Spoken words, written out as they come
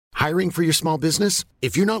Hiring for your small business?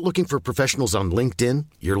 If you're not looking for professionals on LinkedIn,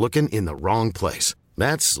 you're looking in the wrong place.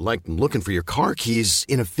 That's like looking for your car keys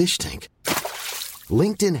in a fish tank.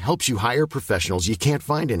 LinkedIn helps you hire professionals you can't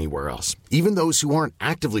find anywhere else, even those who aren't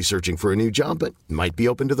actively searching for a new job but might be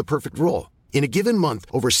open to the perfect role. In a given month,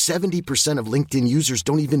 over 70% of LinkedIn users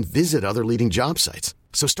don't even visit other leading job sites.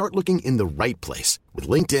 So start looking in the right place. With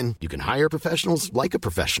LinkedIn, you can hire professionals like a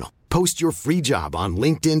professional. Post your free job on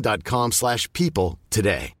linkedin.com/people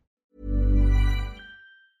today.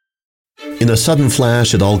 In a sudden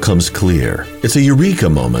flash, it all comes clear. It's a eureka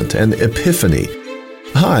moment, an epiphany.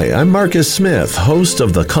 Hi, I'm Marcus Smith, host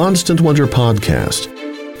of the Constant Wonder podcast.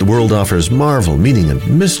 The world offers marvel, meaning,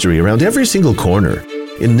 and mystery around every single corner.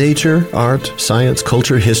 In nature, art, science,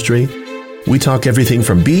 culture, history, we talk everything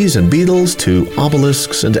from bees and beetles to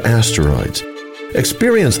obelisks and asteroids.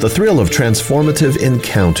 Experience the thrill of transformative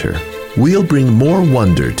encounter. We'll bring more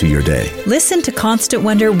wonder to your day. Listen to Constant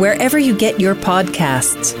Wonder wherever you get your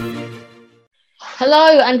podcasts.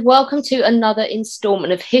 Hello and welcome to another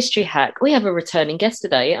instalment of History Hack. We have a returning guest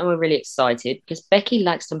today and we're really excited because Becky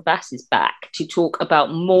Laxton-Bass is back to talk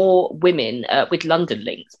about more women with London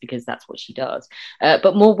links, because that's what she does.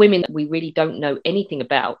 But more women that we really don't know anything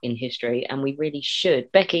about in history, and we really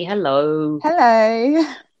should. Becky, hello. Hello.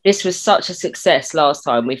 This was such a success last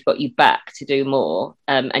time. We've got you back to do more.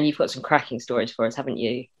 And you've got some cracking stories for us, haven't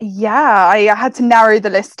you? Yeah, I had to narrow the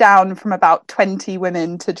list down from about 20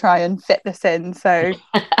 women to try and fit this in. So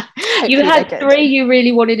you had three you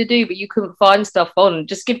really wanted to do, but you couldn't find stuff on.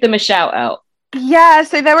 Just give them a shout out. Yeah,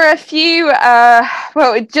 so there were a few,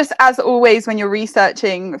 just as always when you're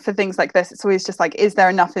researching for things like this, it's always just like, is there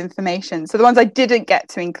enough information? So the ones I didn't get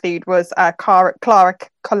to include was Clara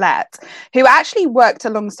Collette, who actually worked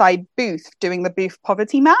alongside Booth doing the Booth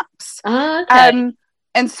poverty maps. Okay.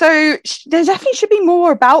 And so there definitely should be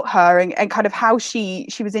more about her and kind of how she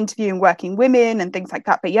was interviewing working women and things like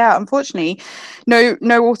that. But yeah, unfortunately, no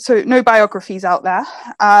biographies out there.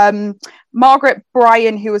 Margaret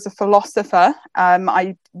Bryan, who was a philosopher,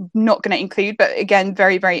 I'm not going to include, but again,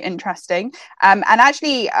 very, very interesting. And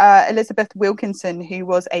actually, Elizabeth Wilkinson, who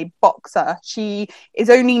was a boxer, she is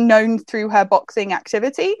only known through her boxing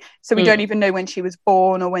activity. So we don't even know when she was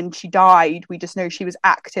born or when she died. We just know she was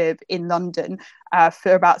active in London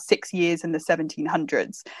for about 6 years in the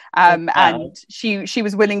 1700s. And she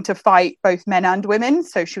was willing to fight both men and women.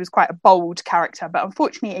 So she was quite a bold character. But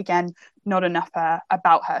unfortunately, again, not enough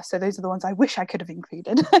about her. So those are the ones I wish I could have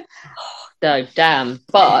included. No, damn.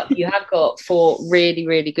 But you have got 4 really,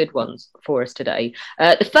 really good ones for us today.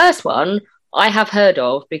 The first one I have heard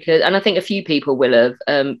of and I think a few people will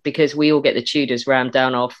have, because we all get the Tudors rammed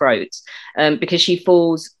down our throats, because she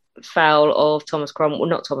falls foul of Thomas Cromwell. Well,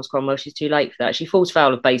 not Thomas Cromwell, she's too late for that. She falls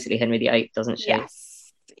foul of basically Henry VIII, doesn't she?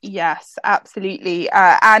 Yes, absolutely.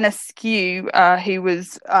 Anne Askew, who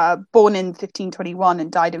was born in 1521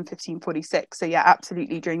 and died in 1546. So yeah,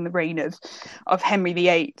 absolutely during the reign of Henry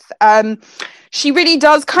VIII. She really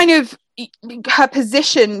does kind of, her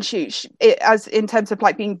position, as in terms of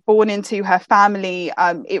like being born into her family,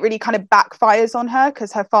 it really kind of backfires on her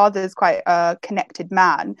because her father is quite a connected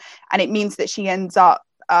man, and it means that she ends up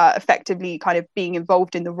effectively kind of being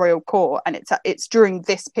involved in the royal court, and it's during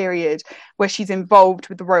this period where she's involved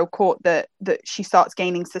with the royal court that she starts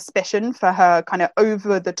gaining suspicion for her kind of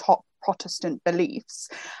over the top Protestant beliefs.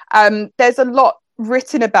 There's a lot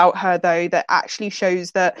written about her though that actually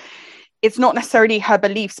shows that it's not necessarily her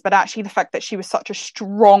beliefs, but actually the fact that she was such a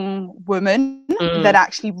strong woman that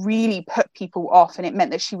actually really put people off, and it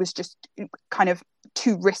meant that she was just kind of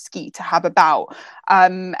too risky to have about.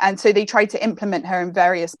 And so they tried to implement her in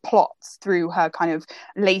various plots through her kind of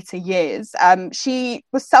later years. She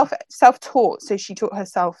was self-taught, so she taught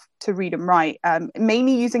herself to read and write,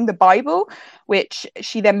 mainly using the Bible, which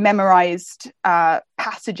she then memorized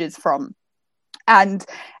passages from. And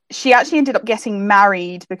she actually ended up getting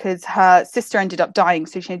married because her sister ended up dying.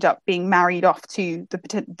 So she ended up being married off to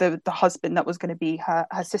the husband that was going to be her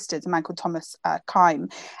sister's, a man called Thomas Kyme.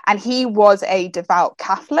 And he was a devout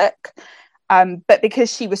Catholic. But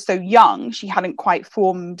because she was so young, she hadn't quite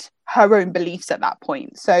formed her own beliefs at that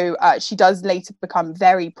point. So she does later become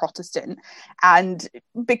very Protestant. And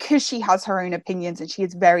because she has her own opinions and she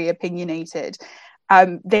is very opinionated,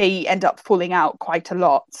 they end up falling out quite a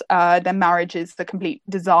lot. Their marriage is a complete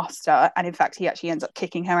disaster. And in fact, he actually ends up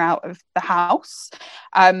kicking her out of the house.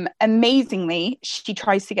 Amazingly, she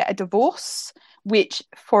tries to get a divorce, which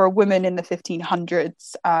for a woman in the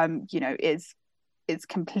 1500s, is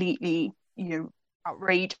completely,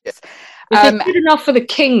 outrageous. Is it good enough for the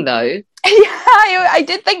king, though? Yeah, I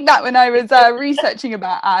did think that when I was researching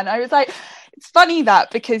about Anne. I was like, it's funny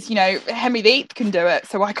that, because Henry VIII can do it,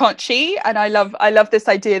 so why can't she? And I love this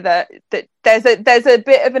idea that there's a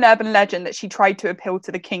bit of an urban legend that she tried to appeal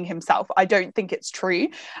to the king himself. I don't think it's true,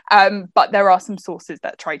 but there are some sources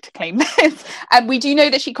that tried to claim this. And we do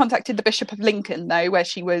know that she contacted the Bishop of Lincoln, though, where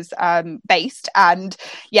she was based, and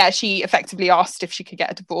she effectively asked if she could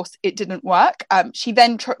get a divorce. It didn't work. She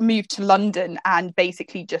then moved to London and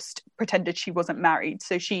basically just pretended she wasn't married.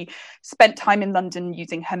 So she spent time in London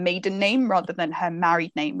using her maiden name rather than her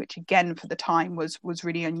married name, which again for the time was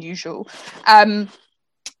really unusual.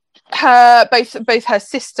 Both her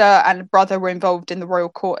sister and brother were involved in the royal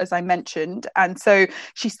court, as I mentioned, and so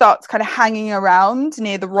she starts kind of hanging around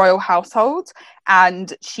near the royal household.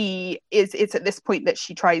 And it's at this point that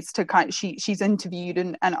she tries to she's interviewed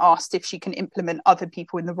and asked if she can implement other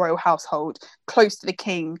people in the royal household close to the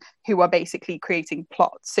king who are basically creating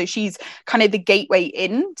plots. So she's kind of the gateway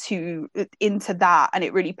into that, and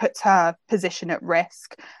it really puts her position at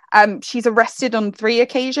risk. She's arrested on 3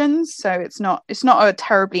 occasions, so it's not a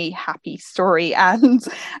terribly happy story. And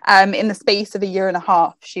in the space of a year and a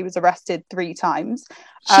half, she was arrested 3 times.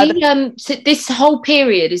 So this whole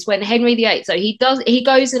period is when Henry VIII, so he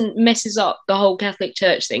goes and messes up the whole Catholic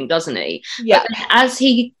Church thing, doesn't he? Yeah. But as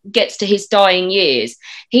he gets to his dying years,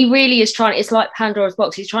 he really is it's like Pandora's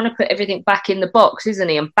box. He's trying to put everything back in the box, isn't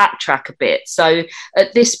he? And backtrack a bit. So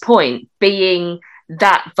at this point, being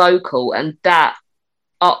that vocal and that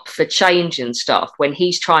up for change and stuff when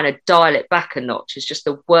he's trying to dial it back a notch is just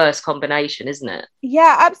the worst combination, isn't it?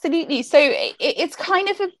 Yeah, absolutely. So it's kind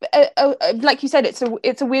of a like you said, it's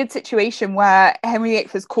a weird situation where Henry VIII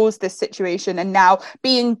has caused this situation, and now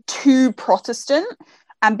being too Protestant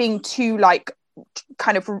and being too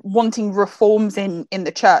kind of wanting reforms in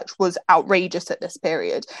the church was outrageous at this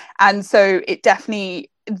period. And so it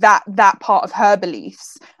definitely that part of her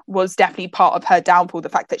beliefs was definitely part of her downfall, the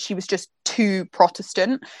fact that she was just too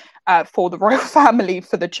Protestant for the royal family,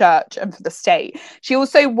 for the church and for the state. She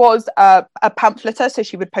also was a pamphleter, so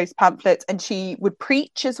she would post pamphlets and she would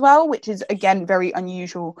preach as well, which is again very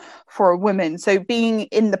unusual for a woman. So being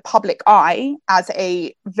in the public eye as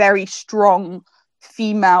a very strong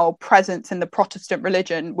female presence in the Protestant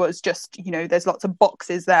religion was just, there's lots of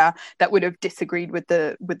boxes there that would have disagreed with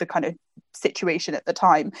the kind of situation at the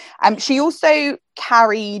time. She also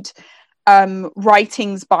carried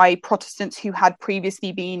writings by Protestants who had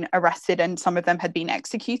previously been arrested, and some of them had been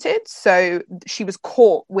executed. So she was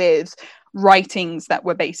caught with writings that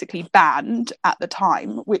were basically banned at the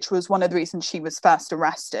time, which was one of the reasons she was first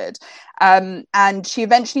arrested. And she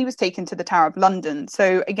eventually was taken to the Tower of London.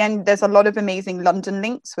 So again, there's a lot of amazing London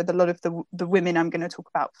links with a lot of the women I'm going to talk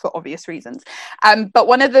about for obvious reasons. But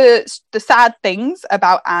one of the sad things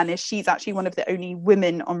about Anne is she's actually one of the only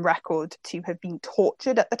women on record to have been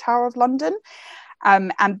tortured at the Tower of London.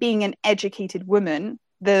 And being an educated woman,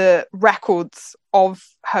 the records of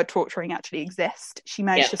her torturing actually exist. She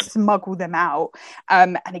managed to smuggle them out.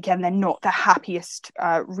 And again, they're not the happiest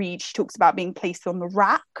read. She talks about being placed on the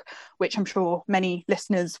rack, which I'm sure many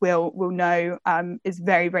listeners will know is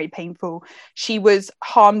very, very painful. She was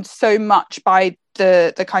harmed so much by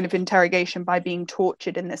the kind of interrogation, by being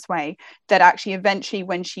tortured in this way, that actually eventually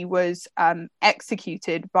when she was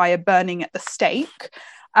executed by a burning at the stake,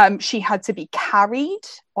 she had to be carried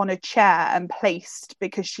on a chair and placed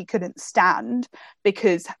because she couldn't stand,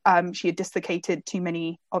 because she had dislocated too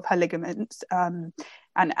many of her ligaments and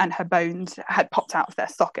her bones had popped out of their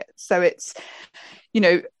sockets. So it's,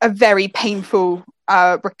 a very painful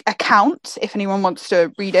account. If anyone wants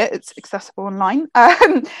to read it, it's accessible online.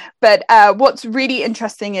 But what's really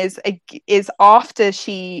interesting is after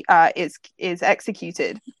she is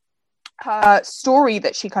executed, her story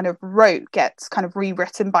that she kind of wrote gets kind of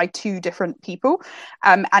rewritten by 2 different people.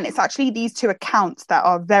 And it's actually these 2 accounts that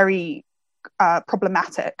are very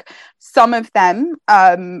problematic. Some of them,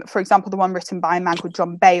 for example, the one written by a man called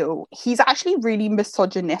John Bale, he's actually really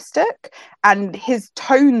misogynistic, and his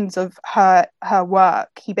tones of her work,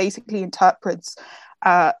 he basically interprets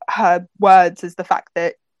her words as the fact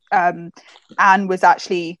that Anne was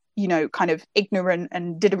actually kind of ignorant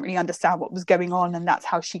and didn't really understand what was going on, and that's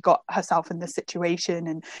how she got herself in this situation,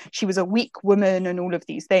 and she was a weak woman and all of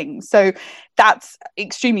these things. So that's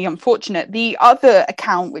extremely unfortunate. The other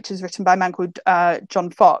account, which is written by a man called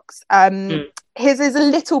John Fox, his is a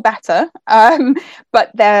little better,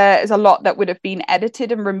 but there is a lot that would have been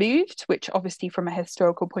edited and removed, which obviously from a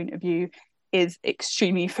historical point of view is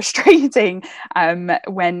extremely frustrating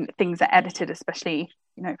when things are edited, especially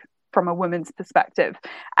from a woman's perspective.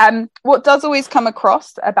 What does always come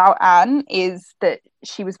across about Anne is that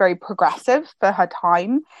she was very progressive for her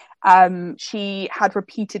time. She had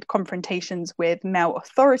repeated confrontations with male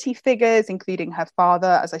authority figures, including her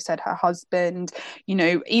father, as I said, her husband. You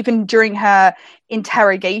know, even during her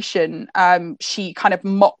interrogation, she kind of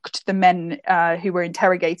mocked the men who were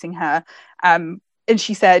interrogating her. And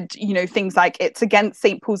she said, you know, things like, it's against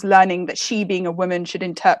St. Paul's learning that she, being a woman, should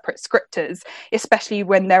interpret scriptures, especially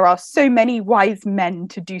when there are so many wise men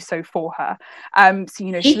to do so for her. So,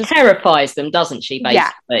 you know, she terrifies them, doesn't she,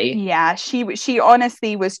 basically? Yeah, she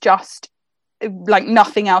honestly was just like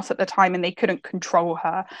nothing else at the time, and they couldn't control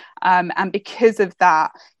her. And because of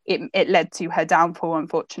that, it led to her downfall,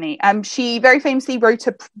 unfortunately. She very famously wrote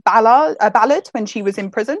a ballad when she was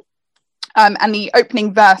in prison. And the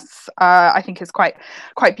opening verse, I think, is quite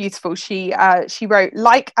beautiful. She wrote,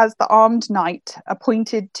 "Like as the armed knight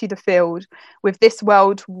appointed to the field, with this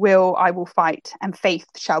world will I will fight, and faith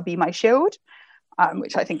shall be my shield,"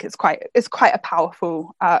 which I think is quite a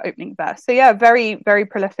powerful opening verse. So yeah, very, very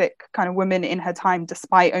prolific kind of woman in her time,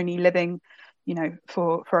 despite only living, you know,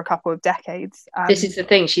 for a couple of decades. This is the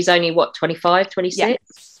thing. She's only what, 25,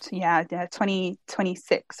 26? Yeah,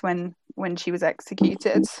 26 when she was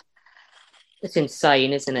executed. It's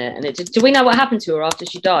insane, isn't it? And do we know what happened to her after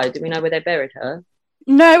she died? Do we know where they buried her?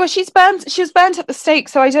 No, well, she was burnt at the stake,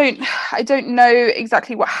 so I don't know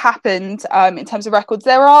exactly what happened in terms of records.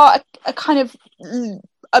 There are a kind of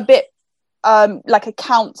a bit like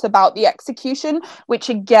accounts about the execution, which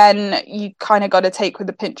again you kind of got to take with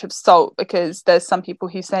a pinch of salt, because there's some people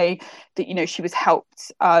who say that, you know, she was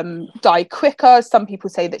helped die quicker. Some people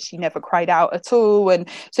say that she never cried out at all, and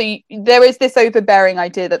so there is this overbearing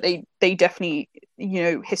idea that they definitely, you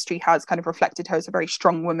know, history has kind of reflected her as a very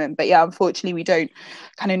strong woman. But yeah, unfortunately we don't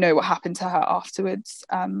kind of know what happened to her afterwards.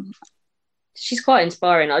 She's quite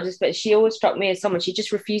inspiring. She always struck me as someone, she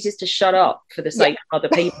just refuses to shut up for the sake of other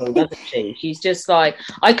people, doesn't she? She's just like,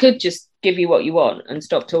 I could just give you what you want and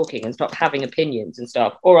stop talking and stop having opinions and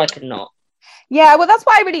stuff, or I could not. Yeah, well, that's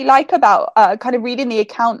what I really like about kind of reading the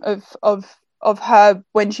account of her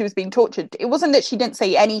when she was being tortured. It wasn't that she didn't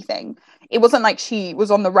say anything. It wasn't like she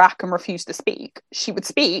was on the rack and refused to speak. She would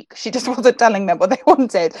speak. She just wasn't telling them what they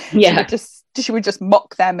wanted. Yeah. She would just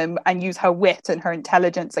mock them and use her wit and her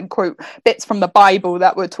intelligence and quote bits from the Bible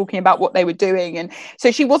that were talking about what they were doing. And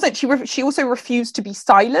so she also refused to be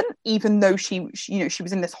silent, even though she was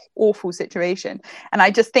in this awful situation. And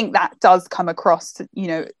I just think that does come across, you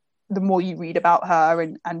know, the more you read about her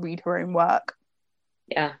and read her own work.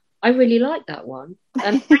 Yeah, I really like that one.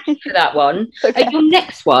 Thank you for that one. Okay. Your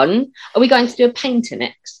next one, are we going to do a painter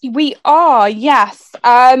next? We are, yes.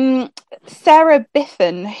 Sarah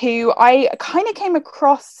Biffen, who I kind of came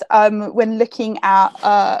across when looking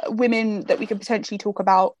at women that we could potentially talk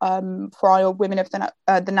about for our Women of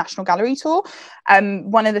the National Gallery tour.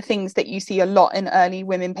 One of the things that you see a lot in early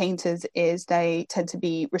women painters is they tend to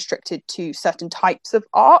be restricted to certain types of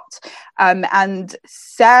art. And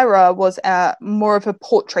Sarah was more of a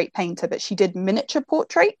portrait painter, but she did miniature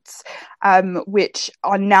portraits, which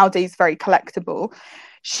are nowadays very collectible.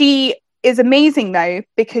 She is amazing though,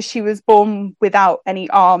 because she was born without any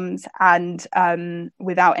arms and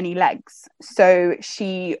without any legs. So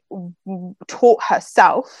she taught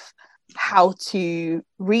herself how to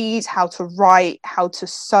read, how to write, how to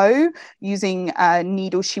sew using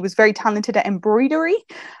needles. She was very talented at embroidery.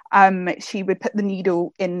 She would put the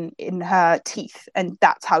needle in her teeth, and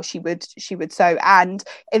that's how she would sew. And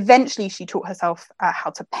eventually she taught herself how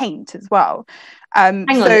to paint as well. Hang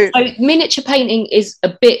on. So miniature painting is a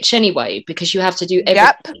bitch anyway, because you have to do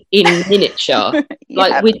everything in miniature.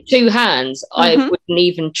 Like with two hands, I wouldn't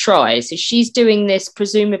even try. So she's doing this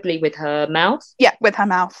presumably with her mouth? Yeah, with her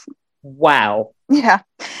mouth. Wow. Yeah,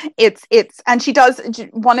 it's and she does,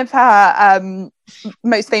 one of her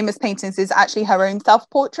most famous paintings is actually her own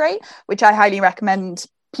self-portrait, which I highly recommend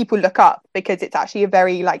people look up, because it's actually a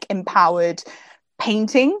very like empowered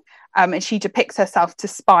painting. And she depicts herself,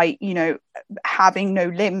 despite, you know, having no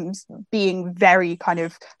limbs, being very kind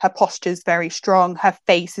of, her posture's very strong, her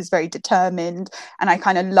face is very determined, and I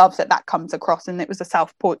kind of love that comes across. And it was a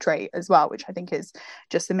self-portrait as well, which I think is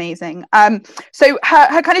just amazing. So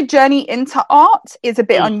her kind of journey into art is a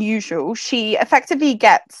bit unusual. She effectively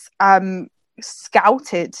gets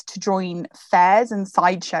scouted to join fairs and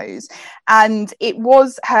sideshows, and it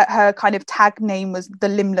was her kind of tag name was the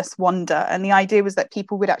Limbless Wonder, and the idea was that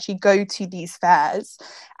people would actually go to these fairs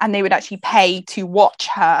and they would actually pay to watch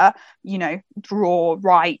her, you know, draw,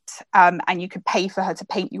 write, and you could pay for her to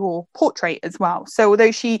paint your portrait as well. So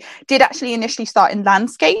although she did actually initially start in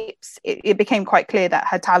landscapes, it became quite clear that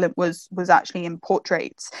her talent was actually in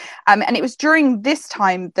portraits, and it was during this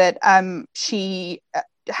time that she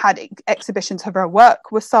had exhibitions of her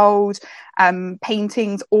work were sold,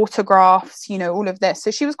 paintings, autographs, you know, all of this.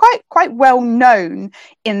 So she was quite well known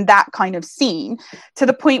in that kind of scene, to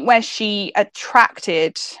the point where she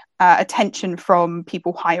attracted attention from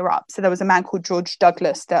people higher up. So there was a man called George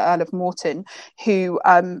Douglas, the Earl of Morton, who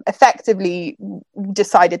effectively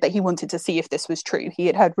decided that he wanted to see if this was true. He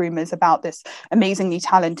had heard rumours about this amazingly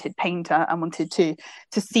talented painter and wanted to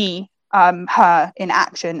see her in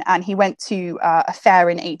action, and he went to a fair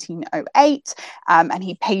in 1808, and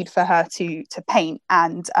he paid for her to paint,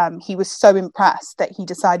 and he was so impressed that he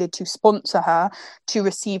decided to sponsor her to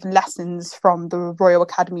receive lessons from the Royal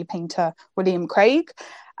Academy painter William Craig.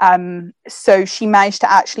 So she managed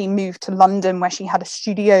to actually move to London, where she had a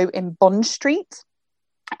studio in Bond Street.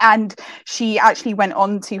 And she actually went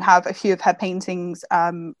on to have a few of her paintings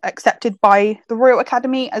accepted by the Royal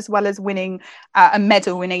Academy, as well as winning a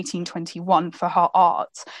medal in 1821 for her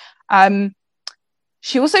art.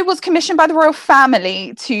 She also was commissioned by the royal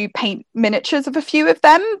family to paint miniatures of a few of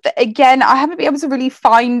them. Again, I haven't been able to really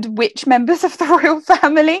find which members of the royal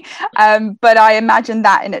family, but I imagine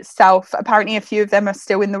that in itself, apparently a few of them are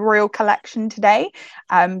still in the royal collection today,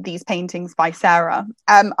 these paintings by Sarah.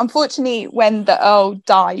 Unfortunately, when the Earl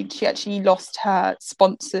died, she actually lost her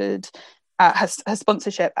sponsorship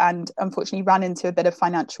and unfortunately ran into a bit of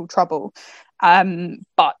financial trouble.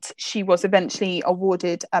 But she was eventually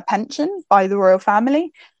awarded a pension by the royal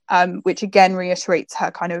family, which again reiterates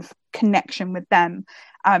her kind of connection with them.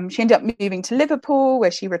 She ended up moving to Liverpool,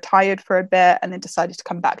 where she retired for a bit and then decided to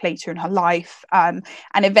come back later in her life. And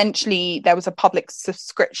eventually there was a public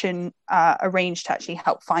subscription arranged to actually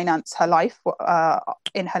help finance her life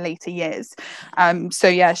in her later years. So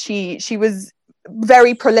yeah, she was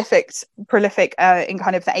very prolific in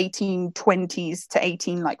kind of the 1820s to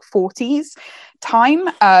 1840s time,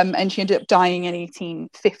 and she ended up dying in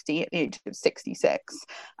 1850 at the age of 66.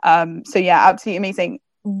 So yeah, absolutely amazing.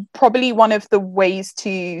 Probably one of the ways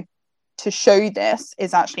to show this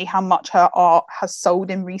is actually how much her art has sold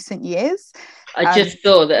in recent years. I just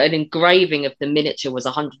saw that an engraving of the miniature was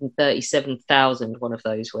 137,000. One of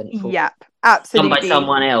those went for. Yep, absolutely. Done by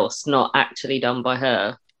someone else, not actually done by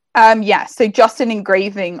her. Yeah, so just an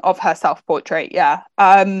engraving of her self-portrait. Yeah.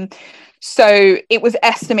 So it was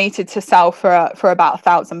estimated to sell for about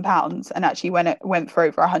 £1,000, and actually when it went for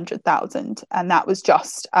over 100,000, and that was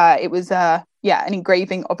just it was an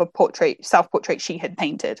engraving of a self-portrait she had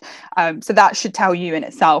painted. So that should tell you in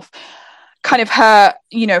itself kind of her,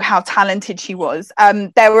 you know, how talented she was.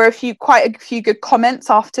 There were quite a few good comments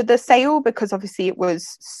after the sale, because obviously it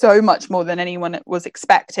was so much more than anyone was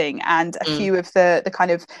expecting, and a few of the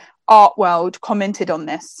kind of art world commented on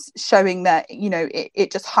this, showing that, you know,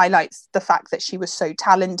 it just highlights the fact that she was so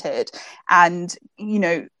talented, and, you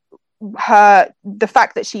know, the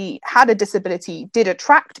fact that she had a disability did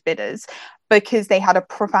attract bidders, because they had a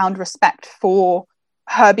profound respect for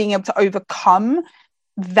her being able to overcome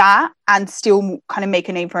that and still kind of make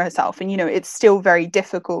a name for herself. And, you know, it's still very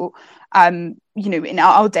difficult, you know, in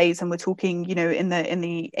our days, and we're talking, you know, in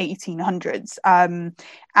the 1800s,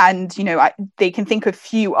 and, you know, they can think of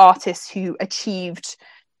few artists who achieved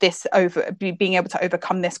this being able to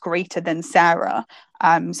overcome this greater than Sarah.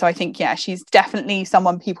 So I think, yeah, she's definitely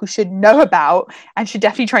someone people should know about, and should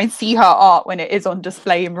definitely try and see her art when it is on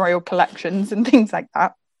display in royal collections and things like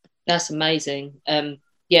that. That's amazing.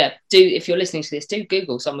 Yeah, if you're listening to this, do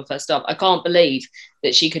Google some of her stuff. I can't believe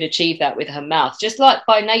that she could achieve that with her mouth. Just like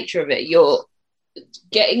by nature of it, you're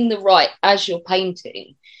getting the right as you're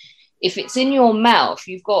painting. If it's in your mouth,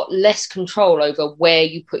 you've got less control over where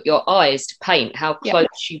you put your eyes to paint, how close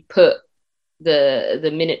you put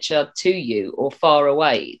the miniature to you or far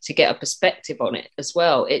away to get a perspective on it as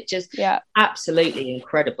well. It just absolutely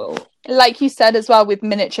incredible. Like you said as well, with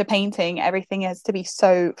miniature painting, everything has to be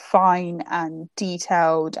so fine and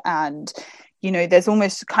detailed, and, you know, there's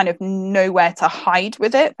almost kind of nowhere to hide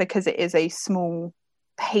with it, because it is a small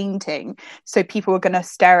painting, so people are going to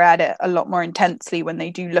stare at it a lot more intensely when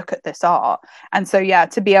they do look at this art. And so, yeah,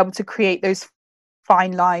 to be able to create those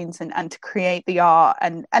fine lines and to create the art,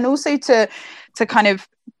 and also to kind of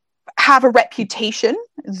have a reputation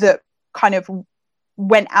that kind of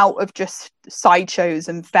went out of just sideshows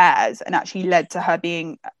and fairs and actually led to her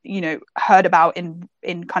being, heard about in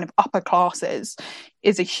kind of upper classes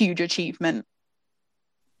is a huge achievement.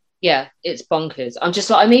 Yeah, it's bonkers.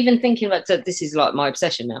 I'm even thinking about, so this is like my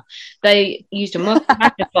obsession now. They used a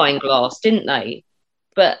magnifying glass, didn't they?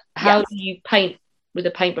 But how do you paint with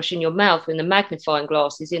a paintbrush in your mouth when the magnifying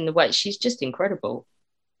glass is in the way? She's just incredible.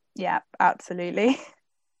 Yeah, absolutely.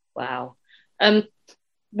 Wow.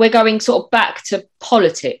 We're going sort of back to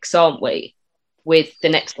politics, aren't we, with the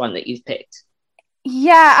next one that you've picked?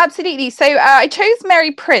 Yeah, absolutely. So I chose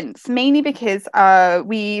Mary Prince mainly because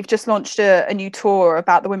we've just launched a new tour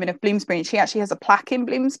about the women of Bloomsbury, and she actually has a plaque in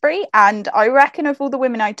Bloomsbury. And I reckon of all the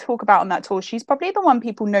women I talk about on that tour, she's probably the one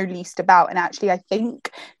people know least about. And actually, I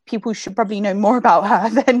think people should probably know more about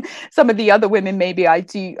her than some of the other women maybe I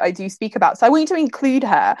do speak about. So I want to include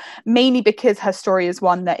her mainly because her story is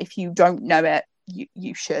one that if you don't know it,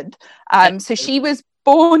 you should. So she was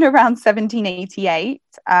born around 1788,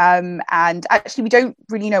 and actually we don't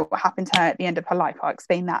really know what happened to her at the end of her life. I'll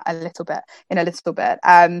explain that in a little bit.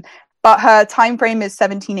 But her time frame is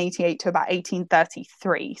 1788 to about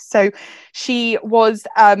 1833. So she was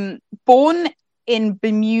born in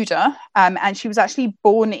Bermuda, and she was actually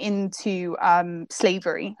born into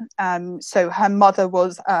slavery. So her mother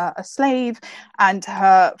was a slave, and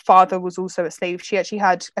her father was also a slave. She actually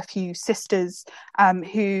had a few sisters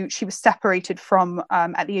who she was separated from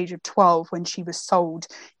at the age of 12 when she was sold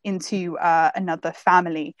into another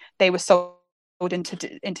family. They were sold into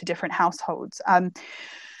different households.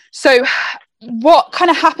 So what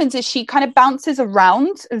kind of happens is she kind of bounces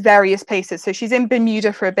around various places. So she's in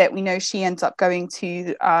Bermuda for a bit. We know she ends up going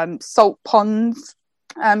to salt ponds.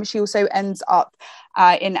 She also ends up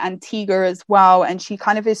in Antigua as well. And she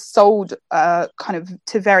kind of is sold kind of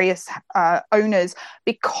to various owners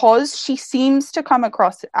because she seems to come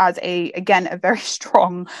across as a very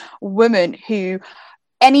strong woman who,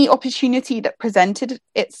 any opportunity that presented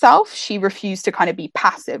itself, she refused to kind of be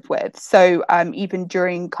passive with. So even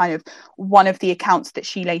during kind of one of the accounts that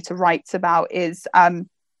she later writes about is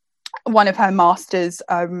one of her masters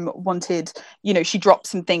wanted, she dropped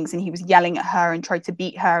some things and he was yelling at her and tried to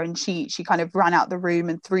beat her, and she kind of ran out the room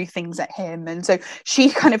and threw things at him. And so she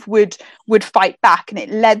kind of would fight back, and it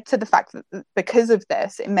led to the fact that because of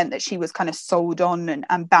this, it meant that she was kind of sold on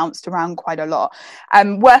and bounced around quite a lot.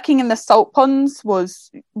 Working in the salt ponds was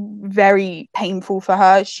very painful for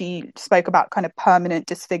her. She spoke about kind of permanent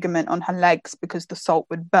disfigurement on her legs because the salt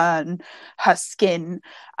would burn her skin,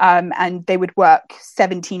 and they would work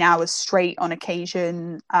 17 hours straight on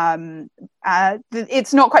occasion.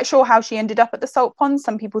 It's not quite sure how she ended up at the salt ponds.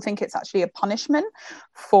 Some people think it's actually a punishment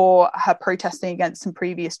for her protesting against some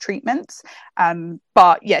previous treatments.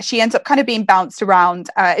 But yeah, she ends up kind of being bounced around.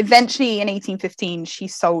 Eventually in 1815,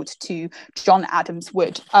 she's sold to John Adams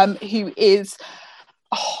Wood, who is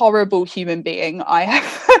a horrible human being. I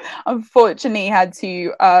have unfortunately had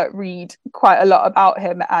to read quite a lot about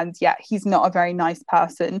him, and yeah, he's not a very nice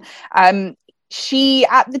person.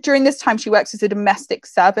 During this time, she works as a domestic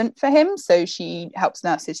servant for him. So she helps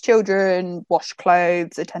nurse his children, wash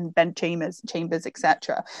clothes, attend bed chambers,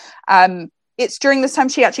 etc. It's during this time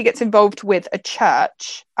she actually gets involved with a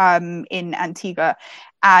church in Antigua,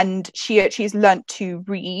 and she actually has learnt to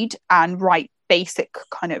read and write basic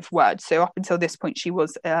kind of words. So up until this point, she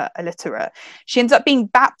was illiterate. She ends up being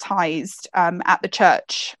baptized at the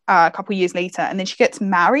church a couple of years later, and then she gets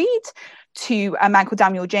married to a man called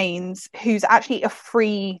Daniel James, who's actually a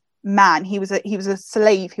free man. He was a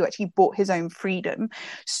slave who actually bought his own freedom.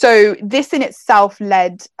 So this in itself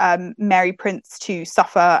led Mary Prince to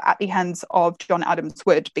suffer at the hands of John Adams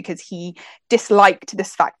Wood, because he disliked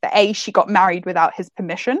this fact that A, she got married without his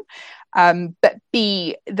permission, but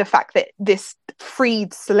B, the fact that this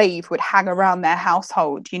freed slave would hang around their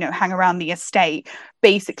household, hang around the estate,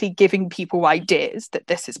 basically giving people ideas that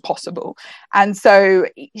this is possible. And so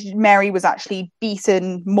Mary was actually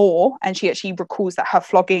beaten more, and she actually recalls that her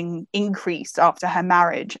flogging increased after her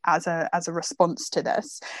marriage as a response to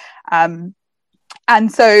this. And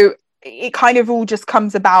so it kind of all just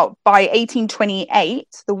comes about. By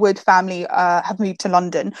 1828, the Wood family have moved to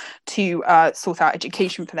London to sort out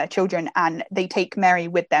education for their children, and they take Mary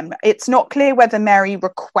with them. It's not clear whether Mary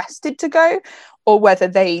requested to go or whether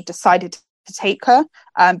they decided to take her,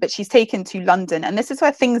 but she's taken to London. And this is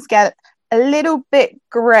where things get a little bit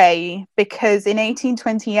grey, because in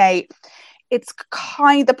 1828,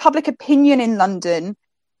 the public opinion in London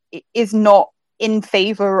is not in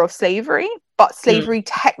favour of slavery, but slavery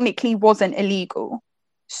technically wasn't illegal.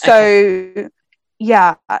 So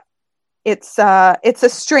yeah, it's a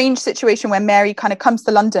strange situation where Mary kind of comes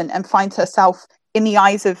to London and finds herself, in the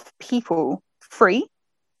eyes of people, free,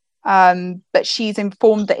 But she's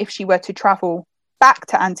informed that if she were to travel back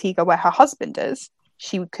to Antigua, where her husband is,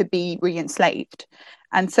 she could be re-enslaved.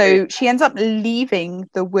 And so she ends up leaving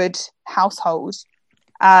the Wood household.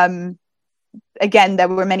 Again, there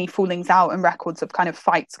were many fallings out and records of kind of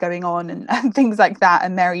fights going on and things like that,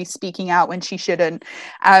 and Mary speaking out when she shouldn't.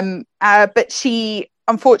 But she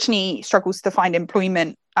unfortunately struggles to find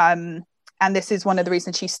employment. And this is one of the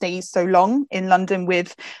reasons she stays so long in London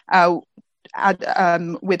with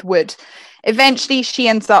Wood. Eventually, she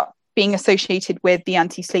ends up being associated with the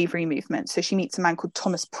anti-slavery movement. So she meets a man called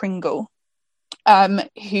Thomas Pringle,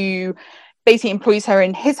 who basically employs her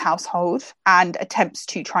in his household and attempts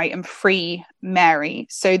to try and free Mary.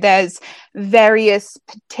 So there's various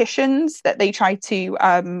petitions that they try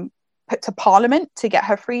to put to Parliament to get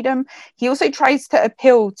her freedom. He also tries to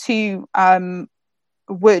appeal to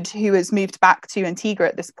Wood, who has moved back to Antigua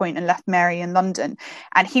at this point and left Mary in London.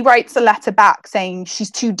 And he writes a letter back saying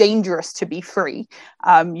she's too dangerous to be free.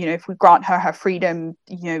 If we grant her freedom,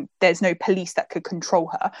 there's no police that could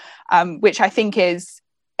control her, which I think is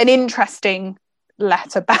an interesting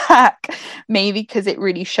letter back, maybe because it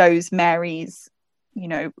really shows Mary's,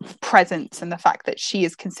 presence and the fact that she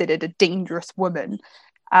is considered a dangerous woman.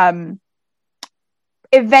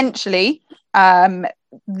 Eventually,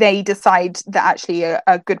 they decide that actually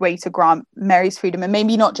a good way to grant Mary's freedom, and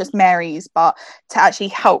maybe not just Mary's, but to actually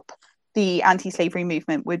help the anti-slavery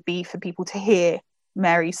movement, would be for people to hear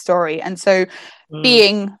Mary's story. And so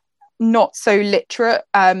being not so literate,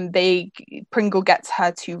 Pringle gets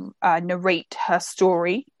her to narrate her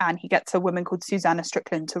story, and he gets a woman called Susanna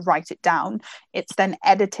Strickland to write it down. It's then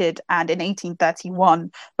edited, and in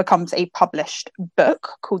 1831 becomes a published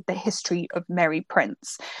book called The History of Mary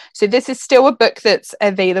Prince. So this is still a book that's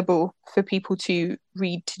available for people to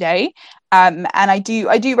read today, and I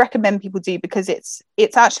do recommend people do, because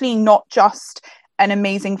it's actually not just an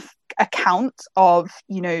amazing account of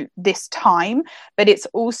this time, but it's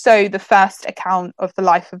also the first account of the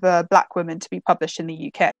life of a Black woman to be published in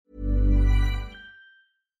the UK.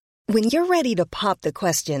 When you're ready to pop the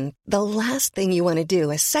question, the last thing you want to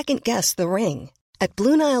do is second guess the ring. At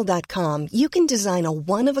BlueNile.com, you can design a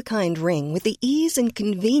one-of-a-kind ring with the ease and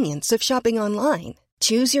convenience of shopping online.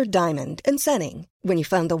 Choose your diamond and setting. When you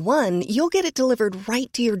find the one, you'll get it delivered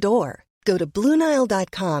right to your door. Go to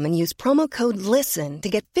BlueNile.com and use promo code LISTEN to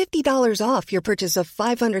get $50 off your purchase of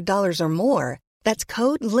 $500 or more. That's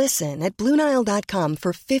code LISTEN at BlueNile.com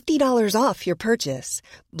for $50 off your purchase.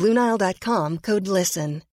 BlueNile.com, code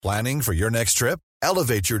LISTEN. Planning for your next trip?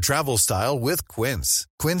 Elevate your travel style with Quince.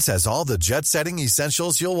 Quince has all the jet-setting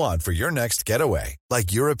essentials you'll want for your next getaway,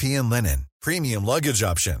 like European linen, premium luggage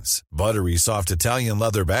options, buttery soft Italian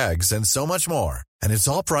leather bags, and so much more. And it's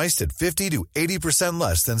all priced at 50 to 80%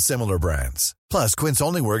 less than similar brands. Plus, Quince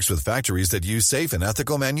only works with factories that use safe and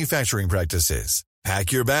ethical manufacturing practices.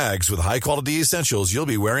 Pack your bags with high-quality essentials you'll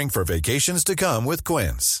be wearing for vacations to come with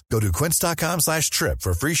Quince. Go to quince.com/trip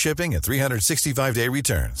for free shipping and 365-day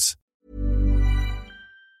returns.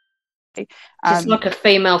 Just like a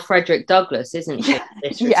female Frederick Douglass, isn't she?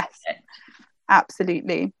 Yes,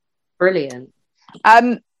 absolutely. Brilliant.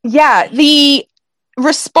 The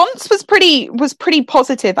response was pretty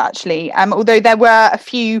positive, actually, although there were a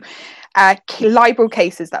few libel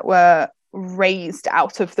cases that were raised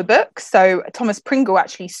out of the book. So Thomas Pringle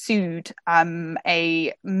actually sued an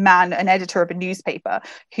editor of a newspaper,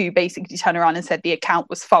 who basically turned around and said the account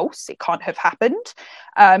was false, it can't have happened.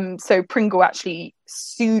 So Pringle actually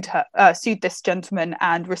sued this gentleman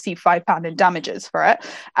and received £5 in damages for it.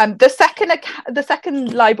 The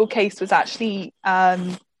second libel case was actually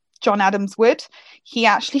John Adams Wood. He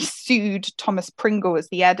actually sued Thomas Pringle as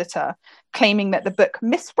the editor, claiming that the book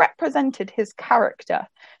misrepresented his character.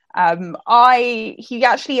 He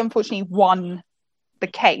actually unfortunately won the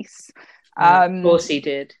case. Of course he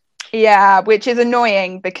did. Yeah, which is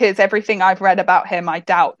annoying, because everything I've read about him, I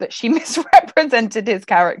doubt that she misrepresented his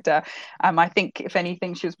character. I think, if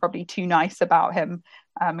anything, she was probably too nice about him,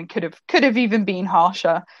 and could have even been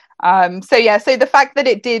harsher. So the fact that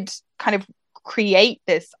it did kind of create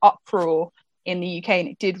this uproar in the UK, and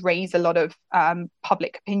it did raise a lot of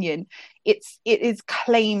public opinion, it is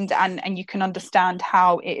claimed, and you can understand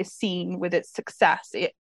how it is seen with its success.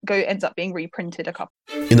 It ends up being reprinted a couple.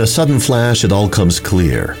 In a sudden flash, it all comes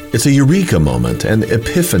clear. It's a eureka moment, an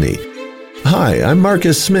epiphany. Hi, I'm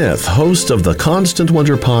Marcus Smith, host of the Constant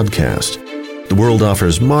Wonder podcast. The world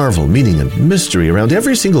offers marvel, meaning, and mystery around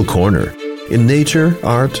every single corner. In nature,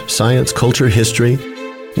 art, science, culture, history,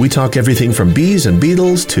 we talk everything from bees and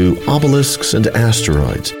beetles to obelisks and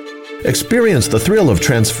asteroids. Experience the thrill of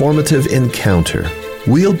transformative encounter.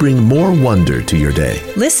 we'll bring more wonder to your day.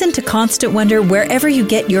 Listen to Constant Wonder wherever you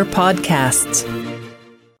get your podcasts.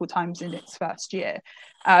 Times in its first year.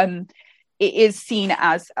 It is seen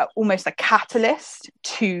as almost a catalyst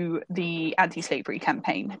to the anti-slavery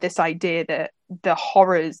campaign. This idea that the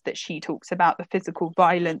horrors that she talks about, the physical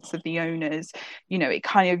violence of the owners, you know, it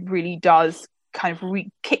kind of really does kind of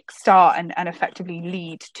kickstart and effectively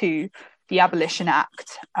lead to the Abolition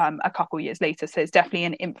Act a couple of years later. So there's definitely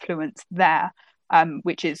an influence there,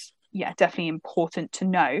 which is, definitely important to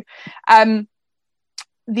know.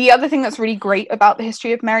 The other thing that's really great about the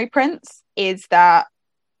history of Mary Prince is that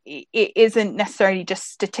it isn't necessarily just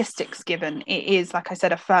statistics given. It is, like I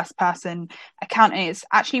said, a first person account, and it's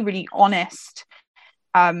actually really honest.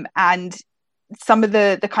 And some of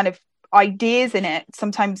the kind of ideas in it,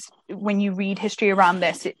 sometimes when you read history around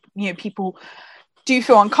this, people do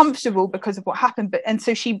feel uncomfortable because of what happened, and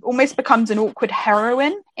so she almost becomes an awkward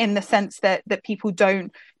heroine in the sense that people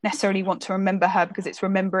don't necessarily want to remember her because it's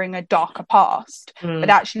remembering a darker past. But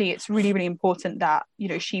actually it's really, really important that,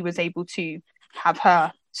 she was able to have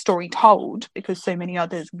her story told, because so many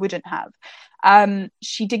others wouldn't have.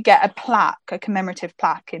 She did get a commemorative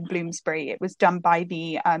plaque in Bloomsbury. It was done by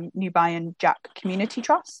the Nubian Jack Community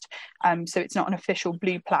Trust, so it's not an official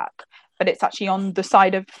blue plaque, but it's actually on the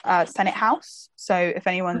side of Senate House. So if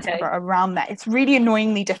anyone's ever around there, it's really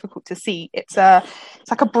annoyingly difficult to see. It's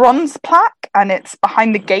like a bronze plaque, and it's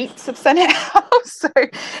behind the gates of Senate House. So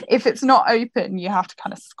if it's not open, you have to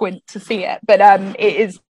kind of squint to see it. But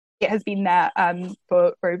it has been there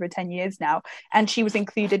for over 10 years now. And she was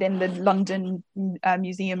included in the London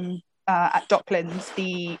Museum at Docklands,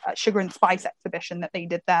 the Sugar and Spice exhibition that they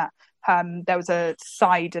did there. There was a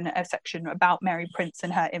side and a section about Mary Prince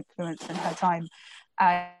and her influence and her time.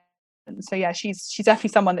 So she's definitely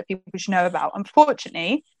someone that people should know about.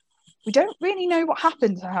 Unfortunately, we don't really know what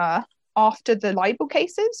happened to her after the libel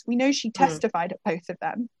cases. We know she testified at both of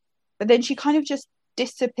them, but then she kind of just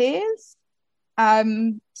disappears.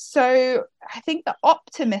 So I think the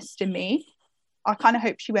optimist in me, I kind of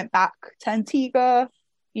hope she went back to Antigua,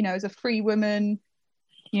 as a free woman,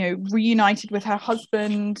 reunited with her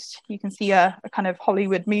husband. You can see a kind of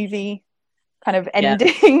Hollywood movie kind of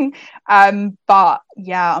ending. But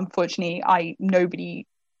unfortunately, nobody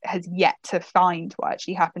has yet to find what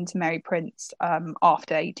actually happened to Mary Prince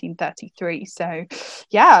after 1833. So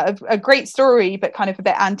a great story, but kind of a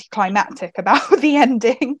bit anticlimactic about the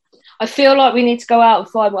ending. I feel like we need to go out and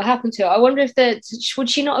find what happened to her. I wonder if would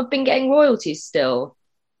she not have been getting royalties still?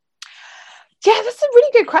 Yeah, that's a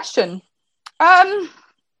really good question. I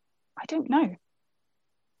don't know.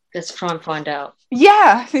 Let's try and find out.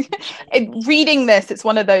 Yeah. Reading this, it's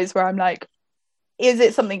one of those where I'm like, is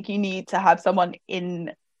it something you need to have someone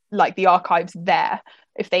in like the archives there?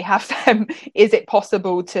 If they have them, is it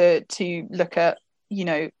possible to look at,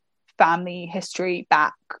 family history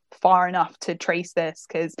back far enough to trace this?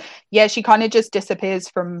 Because she kind of just disappears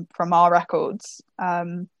from our records.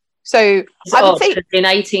 So I would say in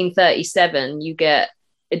 1837 you get,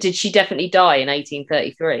 did she definitely die in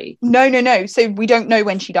 1833? No, so we don't know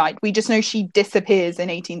when she died. We just know she disappears in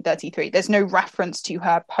 1833. There's no reference to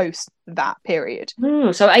her post that period. So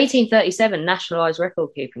 1837 nationalised record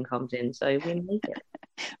keeping comes in, so we make it.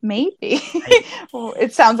 Maybe. Well,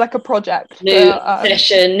 it sounds like a project. New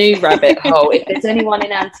session, new rabbit hole. If there's anyone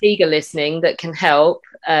in Antigua listening that can help,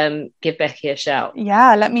 give Becky a shout.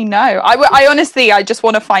 Yeah, let me know. I honestly, I just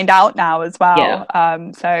want to find out now as well.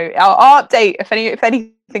 Yeah. So I'll update if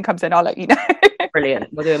anything comes in. I'll let you know.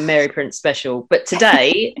 Brilliant. We'll do a Mary Prince special. But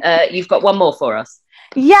today, you've got one more for us.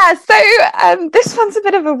 Yeah, so this one's a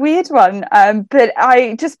bit of a weird one, but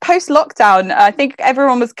I just post-lockdown, I think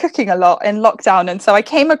everyone was cooking a lot in lockdown, and so I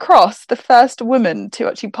came across the first woman to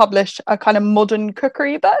actually publish a kind of modern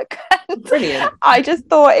cookery book. Brilliant. I just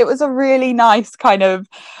thought it was a really nice kind of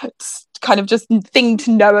just thing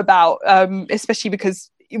to know about, especially because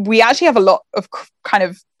we actually have a lot of kind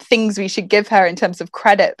of things we should give her in terms of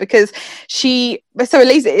credit, because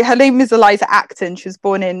her name is Eliza Acton. She was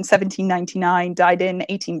born in 1799, died in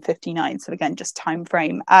 1859. So again, just time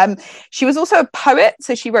frame. She was also a poet,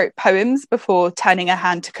 so she wrote poems before turning her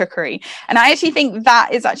hand to cookery. And I actually think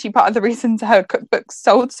that is actually part of the reason her cookbooks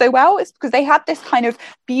sold so well, is because they had this kind of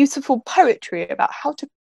beautiful poetry about how to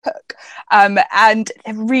cook, and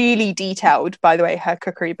they're really detailed, by the way, her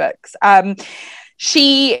cookery books.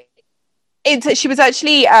 She was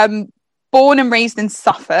actually born and raised in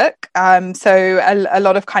Suffolk, so a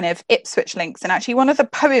lot of kind of Ipswich links. And actually one of the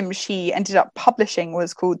poems she ended up publishing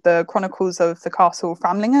was called The Chronicles of the Castle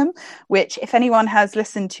Framlingham, which, if anyone has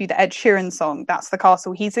listened to the Ed Sheeran song, that's the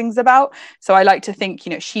castle he sings about. So I like to think,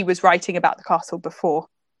 she was writing about the castle before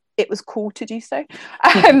it was cool to do so.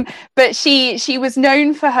 But she was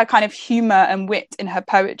known for her kind of humor and wit in her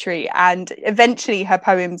poetry, and eventually her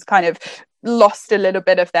poems kind of lost a little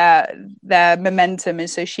bit of their momentum, and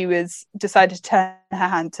so she decided to turn her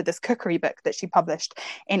hand to this cookery book that she published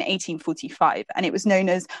in 1845, and it was known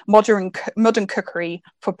as Modern Cookery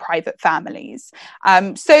for Private Families.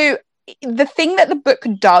 So the thing that the book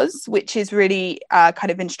does, which is really kind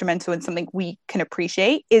of instrumental and something we can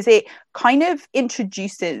appreciate, is it kind of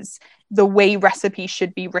introduces the way recipes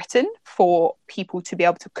should be written for people to be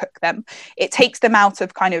able to cook them. It takes them out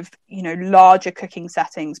of kind of, larger cooking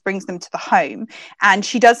settings, brings them to the home. And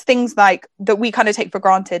she does things like that we kind of take for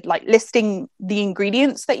granted, like listing the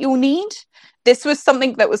ingredients that you'll need. This was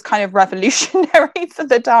something that was kind of revolutionary for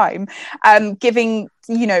the time, giving,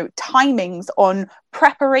 timings on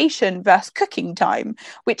preparation versus cooking time,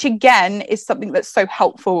 which again is something that's so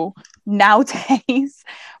helpful nowadays.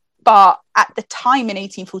 But at the time in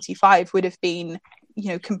 1845 would have been,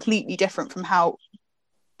 completely different from how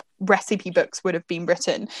recipe books would have been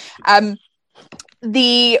written.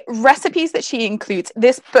 The recipes that she includes,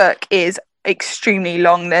 this book is extremely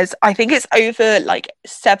long. I think it's over like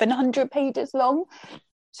 700 pages long.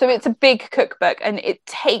 So it's a big cookbook, and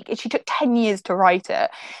she took 10 years to write it,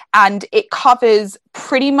 and it covers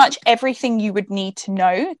pretty much everything you would need to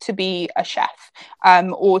know to be a chef,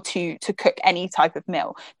 or to cook any type of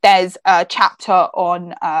meal. There's a chapter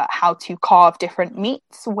on how to carve different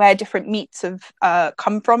meats, where different meats have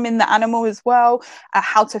come from in the animal as well,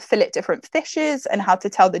 how to fillet different fishes, and how to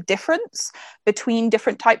tell the difference between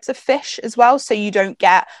different types of fish as well, so you don't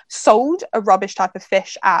get sold a rubbish type of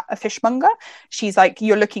fish at a fishmonger. She's like,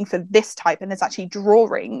 you're looking for this type, and there's actually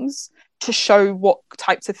drawings to show what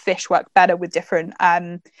types of fish work better with different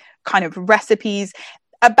kind of recipes.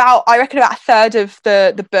 I reckon about a third of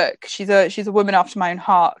the book, she's a woman after my own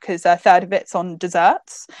heart, because a third of it's on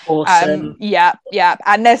desserts. Awesome. Yeah,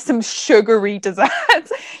 and there's some sugary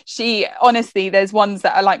desserts. There's ones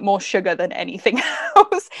that are like more sugar than anything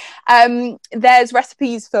else. There's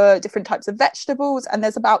recipes for different types of vegetables, and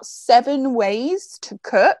there's about 7 ways to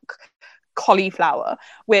cook cauliflower,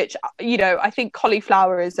 which I think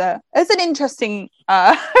cauliflower is an interesting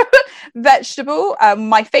vegetable.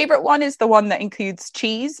 My favorite one is the one that includes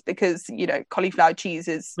cheese, because cauliflower cheese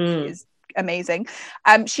is amazing.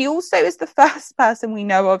 She also is the first person we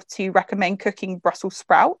know of to recommend cooking Brussels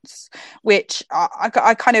sprouts, which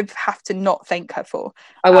I kind of have to not thank her for.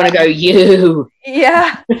 I want to go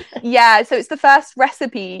yeah so it's the first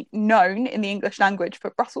recipe known in the English language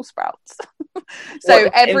for Brussels sprouts. So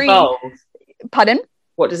pardon?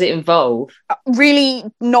 What does it involve? Really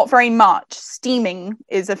not very much. Steaming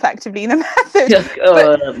is effectively the method.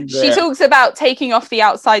 But she talks about taking off the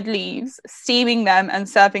outside leaves, steaming them, and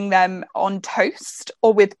serving them on toast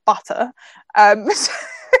or with butter. So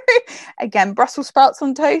again, Brussels sprouts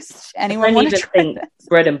on toast. Anyone want to try this?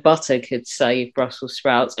 Bread and butter could save Brussels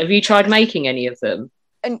sprouts. Have you tried making any of them?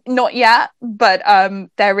 Not yet, but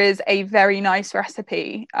there is a very nice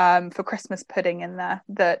recipe for Christmas pudding in there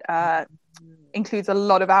that includes a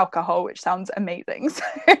lot of alcohol, which sounds amazing. So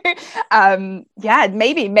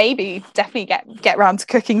maybe definitely get around to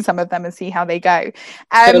cooking some of them and see how they go.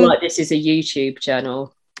 I feel like this is a YouTube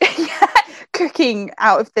channel. Cooking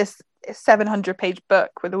out of this 700-page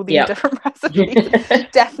book with all these different recipes.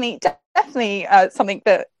 definitely something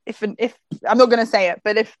that if I'm not going to say it,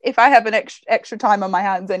 but if I have an extra time on my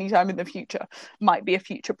hands anytime in the future, might be a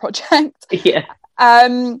future project.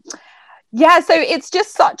 So it's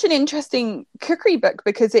just such an interesting cookery book,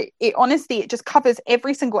 because it honestly, it just covers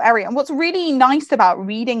every single area. And what's really nice about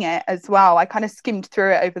reading it as well, I kind of skimmed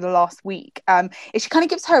through it over the last week, is she kind of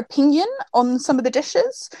gives her opinion on some of the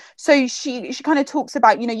dishes. So she kind of talks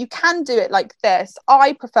about, you can do it like this.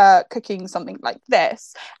 I prefer cooking something like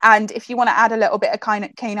this. And if you want to add a little bit of kind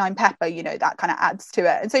of cayenne pepper, that kind of adds to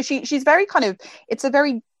it. And so she's very kind of, it's a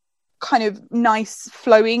very kind of nice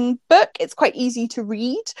flowing book. It's quite easy to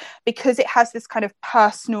read because it has this kind of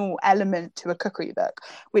personal element to a cookery book,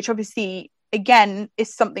 which obviously again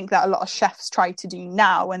is something that a lot of chefs try to do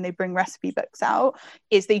now when they bring recipe books out,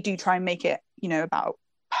 is they do try and make it about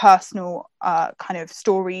personal kind of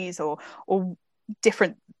stories or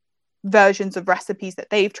different versions of recipes that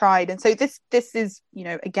they've tried. And so this is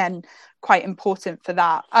again quite important for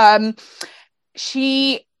that.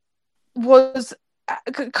 She was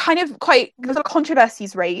kind of there's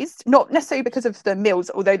controversies raised, not necessarily because of the meals,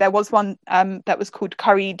 although there was one that was called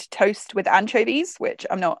curried toast with anchovies, which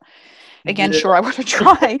I'm not sure I want to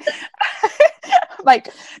try. Like,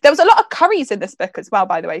 there was a lot of curries in this book as well,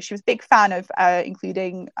 by the way. She was a big fan of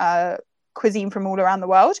including cuisine from all around the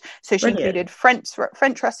world. So she Brilliant. included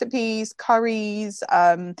French recipes, curries,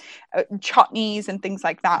 chutneys, and things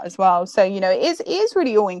like that as well. So, you know, it is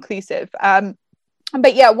really all inclusive.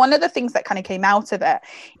 But yeah, one of the things that kind of came out of it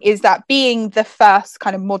is that being the first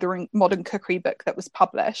kind of modern cookery book that was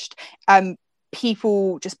published,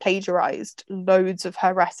 people just plagiarized loads of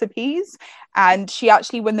her recipes. And she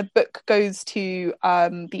actually, when the book goes to the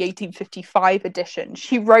 1855 edition,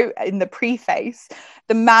 she wrote in the preface,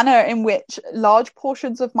 "The manner in which large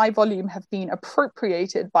portions of my volume have been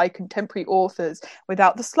appropriated by contemporary authors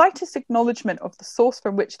without the slightest acknowledgement of the source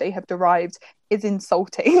from which they have derived is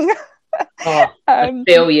insulting." Oh, I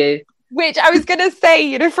feel you. Which I was going to say,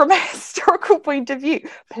 you know, from a historical point of view,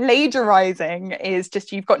 plagiarizing is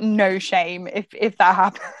just, you've got no shame if that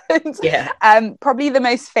happens. Yeah. Probably the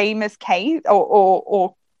most famous case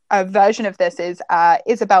or a version of this is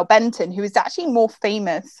Isabel Benton, who is actually more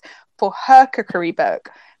famous for her cookery book,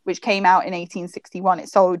 which came out in 1861. It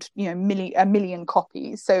sold, you know, a million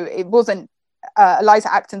copies. So it wasn't,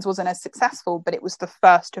 Eliza Acton's wasn't as successful, but it was the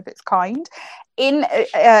first of its kind. In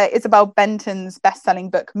Isabel Benton's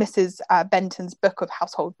best-selling book, Mrs. Benton's Book of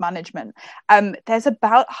Household Management, there's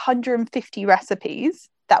about 150 recipes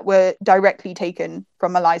that were directly taken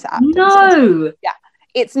from Eliza Acton. No! Yeah.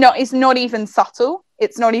 It's not even subtle.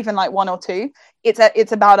 It's not even like one or two.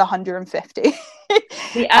 It's about 150.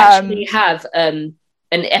 We actually have an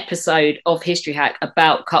episode of History Hack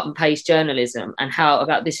about cut and paste journalism and how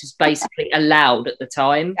about this was basically allowed at the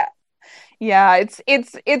time. Yeah,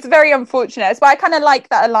 it's very unfortunate. It's why I kind of like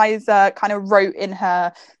that Eliza kind of wrote in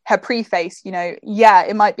her preface, you know, yeah,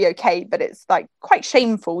 it might be okay, but it's like quite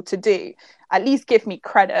shameful to do. At least give me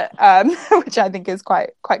credit, which I think is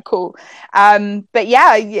quite cool. But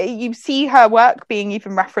yeah, you see her work being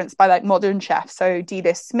even referenced by like modern chefs. So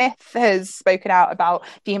Delia Smith has spoken out about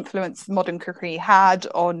the influence modern cookery had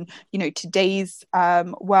on, you know, today's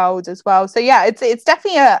world as well. So yeah, it's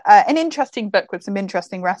definitely an interesting book with some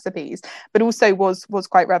interesting recipes, but also was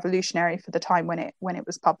quite revolutionary for the time when it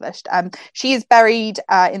was published. She is buried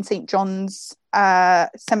in St. John's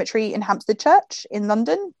Cemetery in Hampstead Church in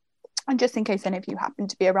London. And just in case any of you happen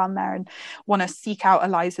to be around there and want to seek out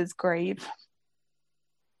Eliza's grave.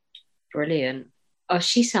 Brilliant. Oh,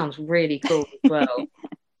 she sounds really cool as well.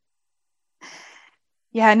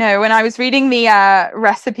 Yeah, no, when I was reading the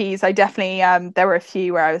recipes, I definitely, there were a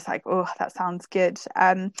few where I was like, oh, that sounds good.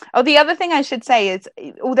 The other thing I should say is,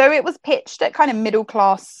 although it was pitched at kind of middle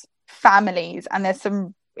class families, and there's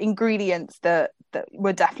some ingredients that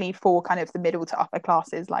were definitely for kind of the middle to upper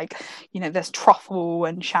classes, like, you know, there's truffle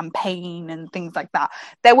and champagne and things like that.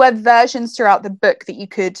 There were versions throughout the book that you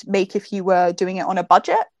could make if you were doing it on a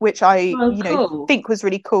budget, which I think was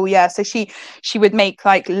really cool. Yeah, so she would make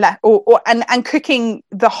like and cooking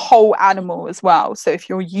the whole animal as well. So if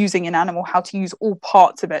you're using an animal, how to use all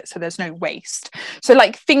parts of it so there's no waste. So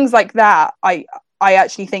like things like that, I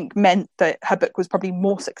actually think meant that her book was probably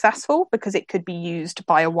more successful because it could be used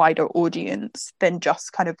by a wider audience than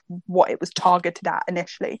just kind of what it was targeted at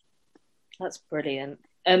initially. That's brilliant.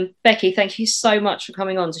 Becky, thank you so much for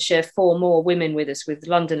coming on to share 4 more women with us with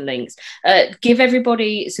London links. Give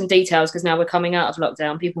everybody some details, because now we're coming out of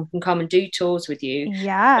lockdown. People can come and do tours with you.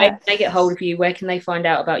 Yeah. Where can they get hold of you? Where can they find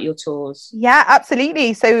out about your tours? Yeah,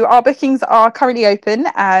 absolutely. So our bookings are currently open.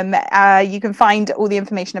 You can find all the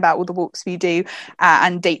information about all the walks we do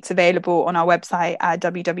and dates available on our website at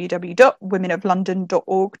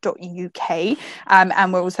www.womenoflondon.org.uk.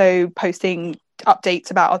 And we're also posting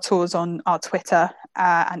updates about our tours on our Twitter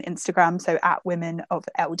and Instagram, so at Women of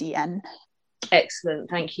LDN. Excellent.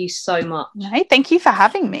 Thank you so much. No, thank you for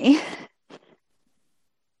having me.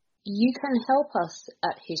 You can help us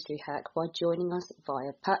at History Hack by joining us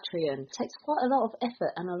via Patreon. It takes quite a lot of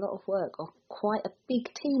effort and a lot of work of quite a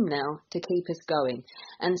big team now to keep us going.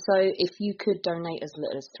 And so if you could donate as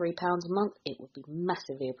little as £3 a month, it would be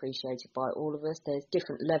massively appreciated by all of us. There's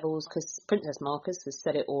different levels because Princess Marcus has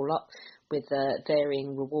set it all up with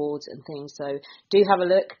varying rewards and things. So do have a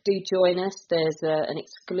look, do join us. There's an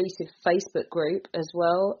exclusive Facebook group as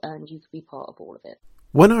well, and you can be part of all of it.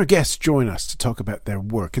 When our guests join us to talk about their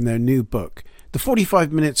work and their new book, the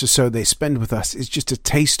 45 minutes or so they spend with us is just a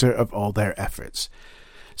taster of all their efforts.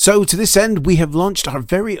 So to this end, we have launched our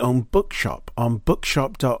very own bookshop on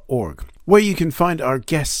bookshop.org, where you can find our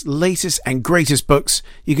guests' latest and greatest books.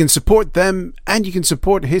 You can support them and you can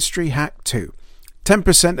support History Hack too.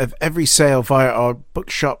 10% of every sale via our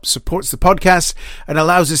bookshop supports the podcast and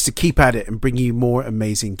allows us to keep at it and bring you more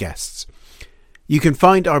amazing guests. You can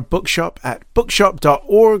find our bookshop at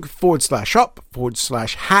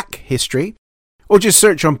bookshop.org/shop/hack history, or just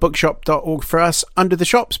search on bookshop.org for us under the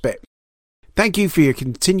shops bit. Thank you for your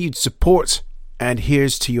continued support, and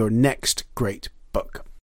here's to your next great book.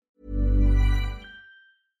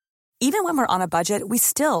 Even when we're on a budget, we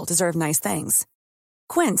still deserve nice things.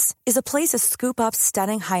 Quince is a place to scoop up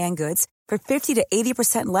stunning high-end goods for 50 to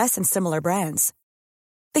 80% less than similar brands.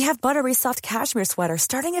 They have buttery soft cashmere sweaters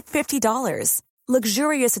starting at $50,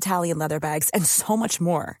 luxurious Italian leather bags, and so much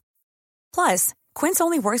more. Plus, Quince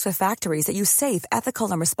only works with factories that use safe,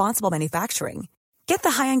 ethical, and responsible manufacturing. Get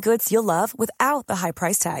the high-end goods you'll love without the high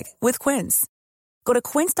price tag with Quince. Go to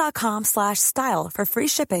quince.com/style for free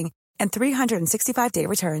shipping and 365-day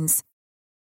returns.